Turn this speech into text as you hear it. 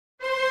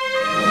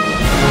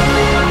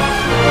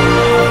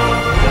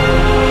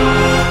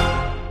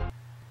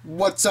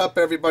What's up,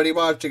 everybody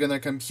watching on their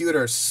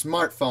computer,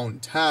 smartphone,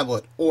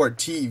 tablet, or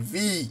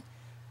TV?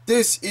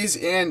 This is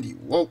Andy.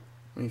 Whoa,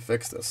 let me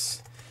fix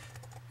this.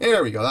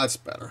 There we go, that's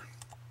better.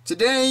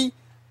 Today,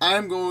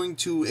 I'm going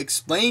to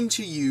explain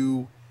to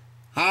you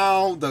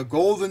how the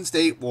Golden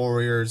State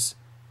Warriors'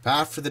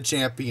 path for the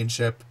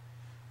championship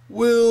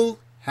will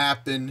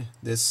happen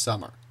this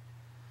summer.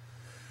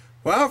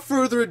 Without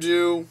further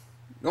ado,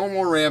 no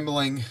more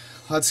rambling.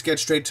 Let's get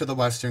straight to the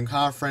Western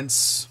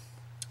Conference.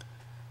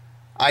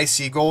 I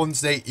see Golden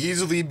State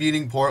easily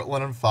beating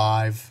Portland in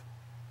 5,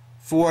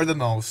 for the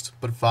most,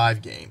 but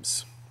 5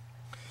 games.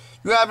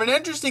 You have an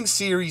interesting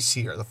series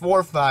here, the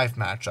 4-5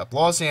 matchup,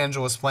 Los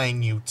Angeles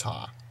playing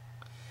Utah.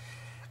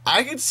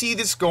 I could see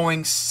this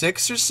going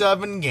 6 or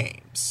 7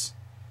 games,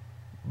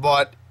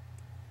 but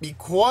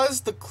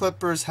because the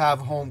Clippers have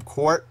home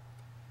court,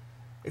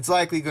 it's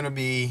likely going to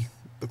be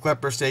the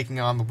Clippers taking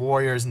on the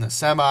Warriors in the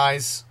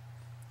semis.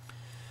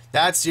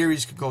 That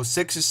series could go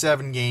 6 or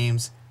 7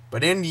 games,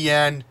 but in the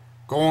end,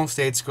 Golden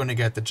State's going to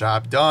get the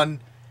job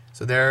done.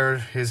 So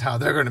there is how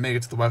they're going to make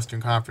it to the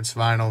Western Conference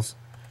Finals.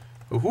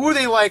 But who are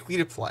they likely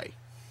to play?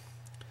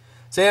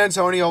 San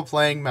Antonio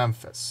playing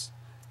Memphis.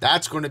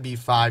 That's going to be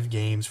 5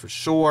 games for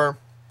sure.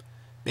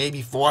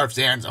 Maybe 4 if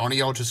San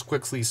Antonio just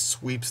quickly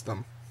sweeps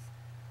them.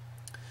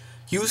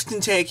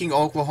 Houston taking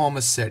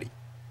Oklahoma City.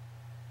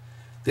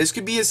 This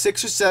could be a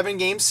 6 or 7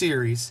 game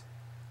series.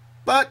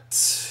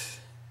 But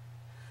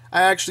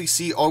I actually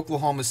see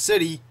Oklahoma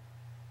City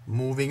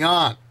moving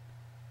on.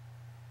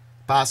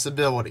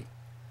 Possibility.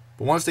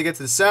 But once they get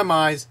to the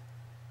semis,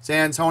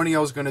 San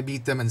Antonio is going to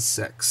beat them in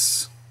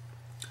 6.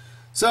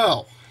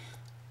 So,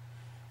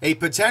 a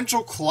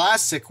potential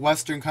classic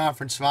Western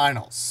Conference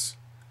Finals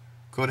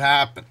could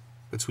happen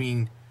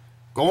between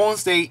Golden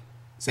State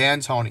and San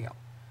Antonio.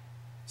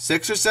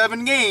 6 or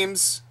 7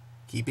 games.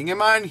 Keeping in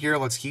mind here,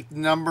 let's keep the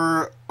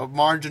number of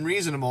margin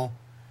reasonable.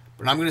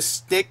 But I'm going to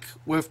stick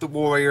with the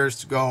Warriors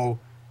to go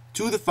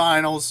to the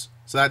finals,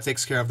 so that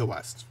takes care of the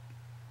West.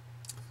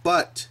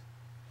 But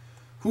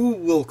who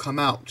will come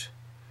out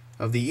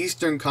of the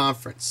Eastern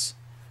Conference?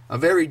 A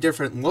very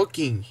different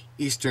looking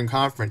Eastern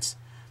Conference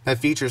that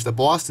features the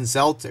Boston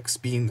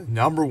Celtics being the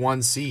number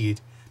 1 seed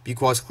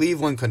because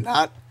Cleveland could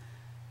not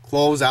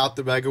close out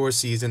the regular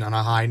season on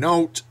a high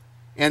note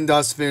and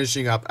thus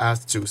finishing up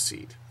as the 2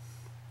 seed.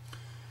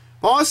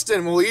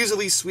 Boston will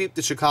easily sweep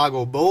the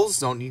Chicago Bulls,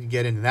 don't need to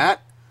get into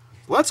that.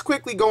 Let's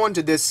quickly go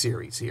into this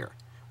series here.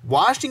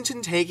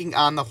 Washington taking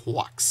on the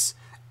Hawks.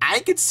 I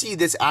could see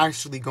this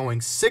actually going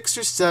 6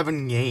 or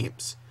 7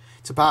 games.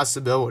 It's a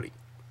possibility.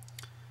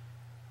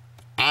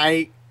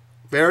 I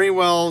very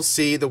well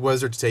see the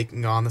Wizards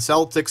taking on the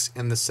Celtics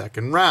in the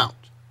second round.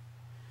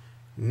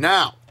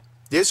 Now,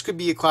 this could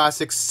be a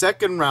classic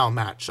second round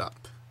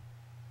matchup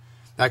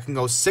that can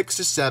go 6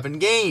 or 7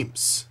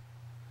 games.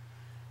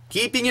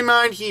 Keeping in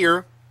mind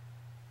here,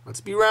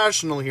 let's be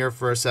rational here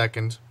for a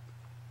second.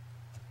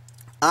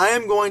 I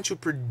am going to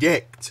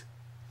predict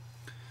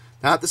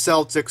that the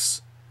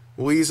Celtics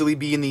will easily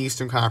be in the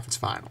Eastern Conference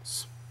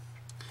Finals.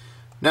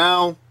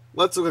 Now,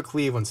 let's look at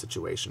Cleveland's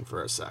situation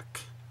for a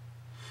sec.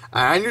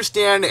 I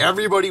understand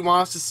everybody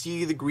wants to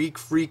see the Greek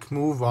Freak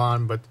move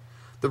on, but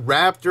the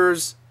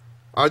Raptors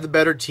are the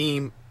better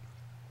team.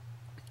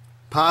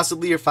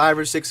 Possibly a 5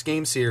 or 6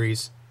 game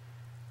series.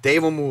 They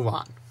will move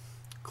on.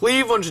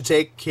 Cleveland should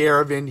take care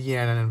of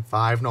Indiana in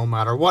 5 no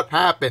matter what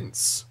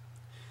happens.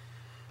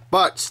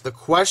 But the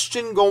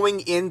question going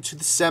into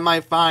the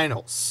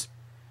semifinals,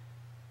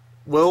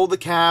 will the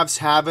Cavs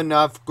have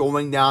enough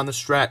going down the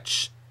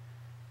stretch?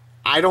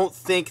 I don't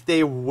think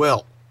they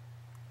will.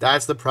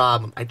 That's the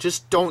problem. I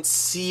just don't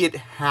see it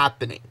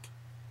happening.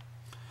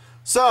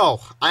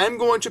 So, I'm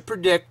going to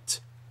predict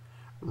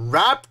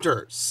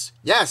Raptors.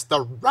 Yes,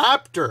 the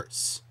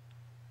Raptors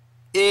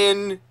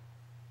in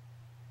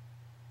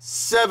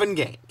 7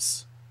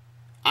 games.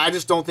 I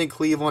just don't think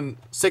Cleveland,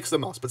 6 the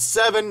most, but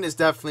 7 is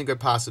definitely a good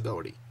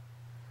possibility.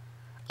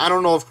 I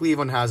don't know if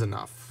Cleveland has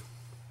enough.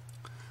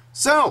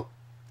 So,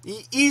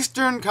 the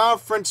Eastern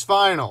Conference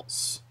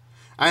Finals.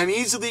 I'm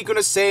easily going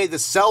to say the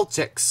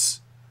Celtics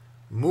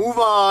move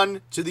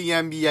on to the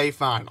NBA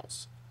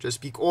Finals.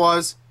 Just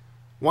because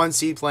 1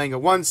 seed playing a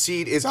 1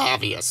 seed is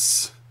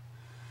obvious.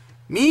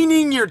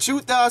 Meaning your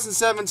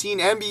 2017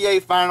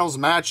 NBA Finals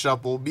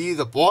matchup will be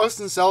the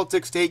Boston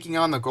Celtics taking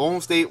on the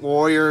Golden State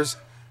Warriors.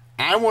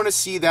 I want to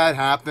see that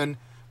happen,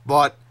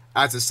 but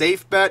as a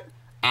safe bet,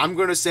 I'm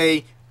going to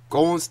say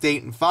Golden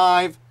State in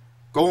 5.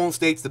 Golden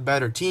State's the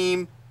better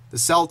team. The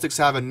Celtics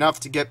have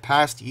enough to get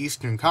past the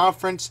Eastern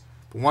Conference,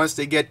 but once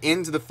they get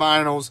into the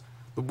finals,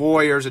 the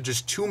Warriors are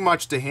just too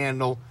much to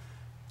handle.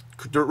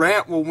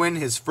 Durant will win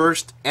his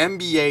first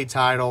NBA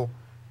title.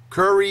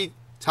 Curry,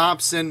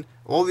 Thompson,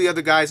 all the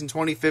other guys in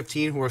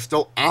 2015 who are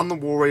still on the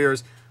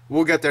Warriors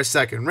will get their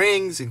second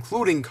rings,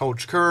 including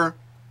Coach Kerr.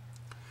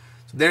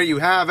 So there you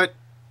have it.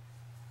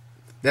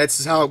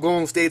 That's how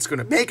Golden State's going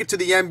to make it to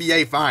the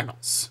NBA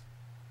Finals.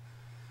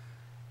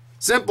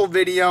 Simple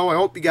video. I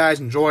hope you guys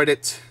enjoyed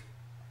it.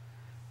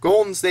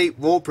 Golden State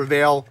will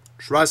prevail.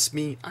 Trust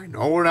me, I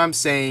know what I'm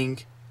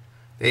saying.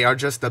 They are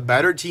just a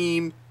better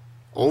team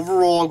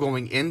overall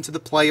going into the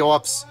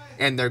playoffs,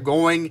 and they're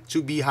going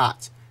to be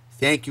hot.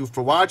 Thank you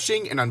for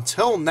watching, and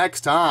until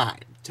next time,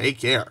 take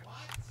care.